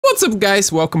What's up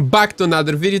guys, welcome back to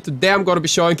another video. Today I'm gonna be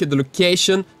showing you the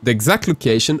location, the exact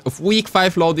location of week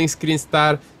 5 loading screen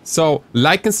star. So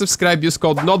like and subscribe, use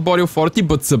code NotBoring40,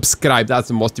 but subscribe, that's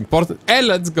the most important. And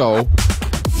let's go.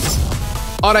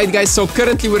 Alright guys, so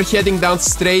currently we're heading down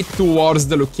straight towards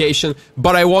the location,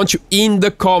 but I want you in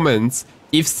the comments,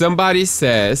 if somebody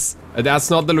says that's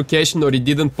not the location or it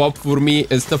didn't pop for me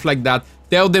and stuff like that,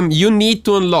 tell them you need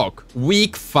to unlock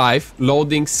week 5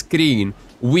 loading screen,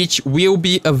 which will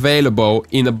be available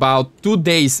in about 2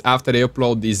 days after I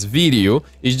upload this video.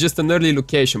 It's just an early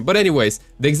location. But anyways,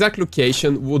 the exact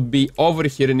location would be over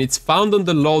here and it's found on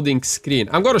the loading screen.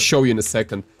 I'm gonna show you in a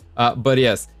second. But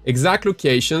yes, exact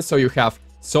location. So you have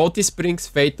Salty Springs,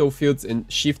 Fatal Fields,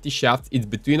 and Shifty Shafts. It's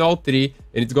between all three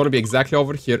and it's gonna be exactly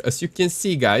over here. As you can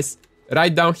see, guys,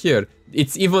 right down here.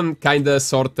 It's even kinda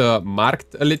sorta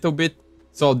marked a little bit.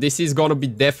 So this is gonna be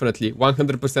definitely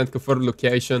 100% confirmed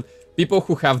location. People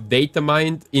who have data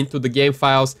mined into the game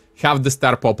files have the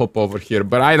star pop up over here,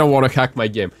 but I don't want to hack my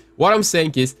game. What I'm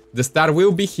saying is the star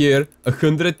will be here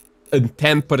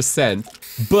 110%,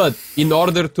 but in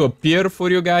order to appear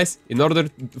for you guys, in order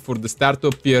for the star to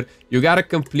appear, you gotta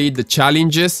complete the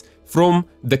challenges from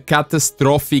the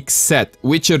Catastrophic set,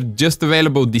 which are just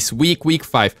available this week, week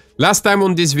 5. Last time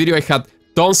on this video I had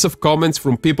tons of comments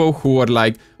from people who are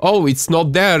like, oh, it's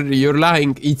not there, you're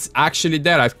lying. It's actually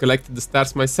there. I've collected the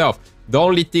stars myself. The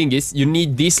only thing is you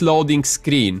need this loading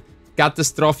screen,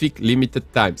 Catastrophic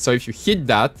limited time. So if you hit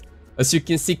that, as you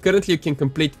can see, currently you can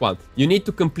complete one. You need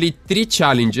to complete 3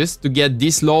 challenges to get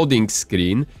this loading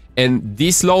screen, and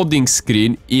this loading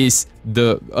screen is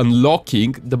the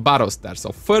unlocking the battle star.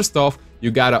 So first off,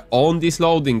 you gotta own this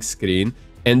loading screen,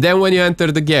 and then when you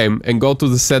enter the game and go to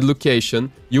the said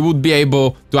location, you would be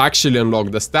able to actually unlock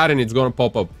the star and it's gonna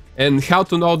pop up. And how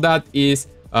to know that is,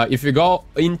 if you go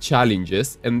in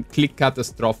challenges and click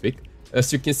Catastrophic,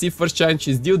 as you can see, first challenge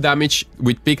is deal damage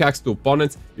with pickaxe to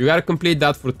opponents. You gotta complete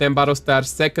that for 10 battle stars.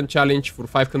 Second challenge for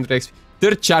 500 XP.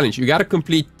 Third challenge, you gotta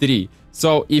complete 3.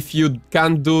 So if you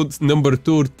can't do number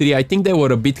 2 or 3, I think they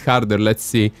were a bit harder. Let's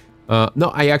see.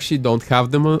 No, I actually don't have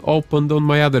them opened on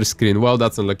my other screen. Well,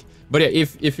 that's unlucky. But yeah,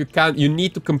 if you can't, you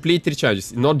need to complete 3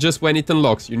 challenges. Not just when it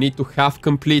unlocks. You need to have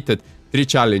completed 3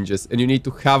 challenges. And you need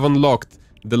to have unlocked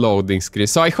the loading screen.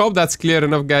 So I hope that's clear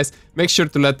enough, guys. Make sure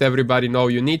to let everybody know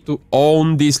you need to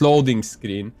own this loading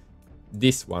screen.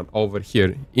 This one over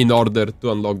here, in order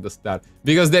to unlock the star.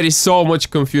 Because there is so much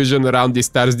confusion around these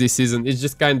stars this season. It's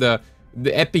just kinda...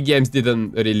 The Epic Games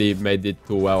didn't really made it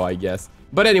too well, I guess.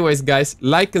 But anyways, guys,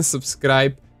 like and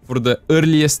subscribe for the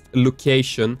earliest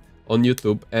location on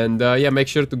YouTube. And yeah, make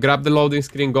sure to grab the loading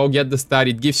screen, go get the star.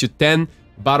 It gives you 10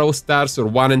 battle stars or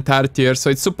 1 entire tier, so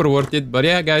it's super worth it. But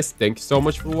yeah, guys, thank you so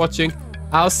much for watching.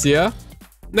 I'll see ya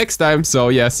next time. So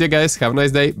yeah, see you guys. Have a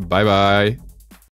nice day. Bye bye.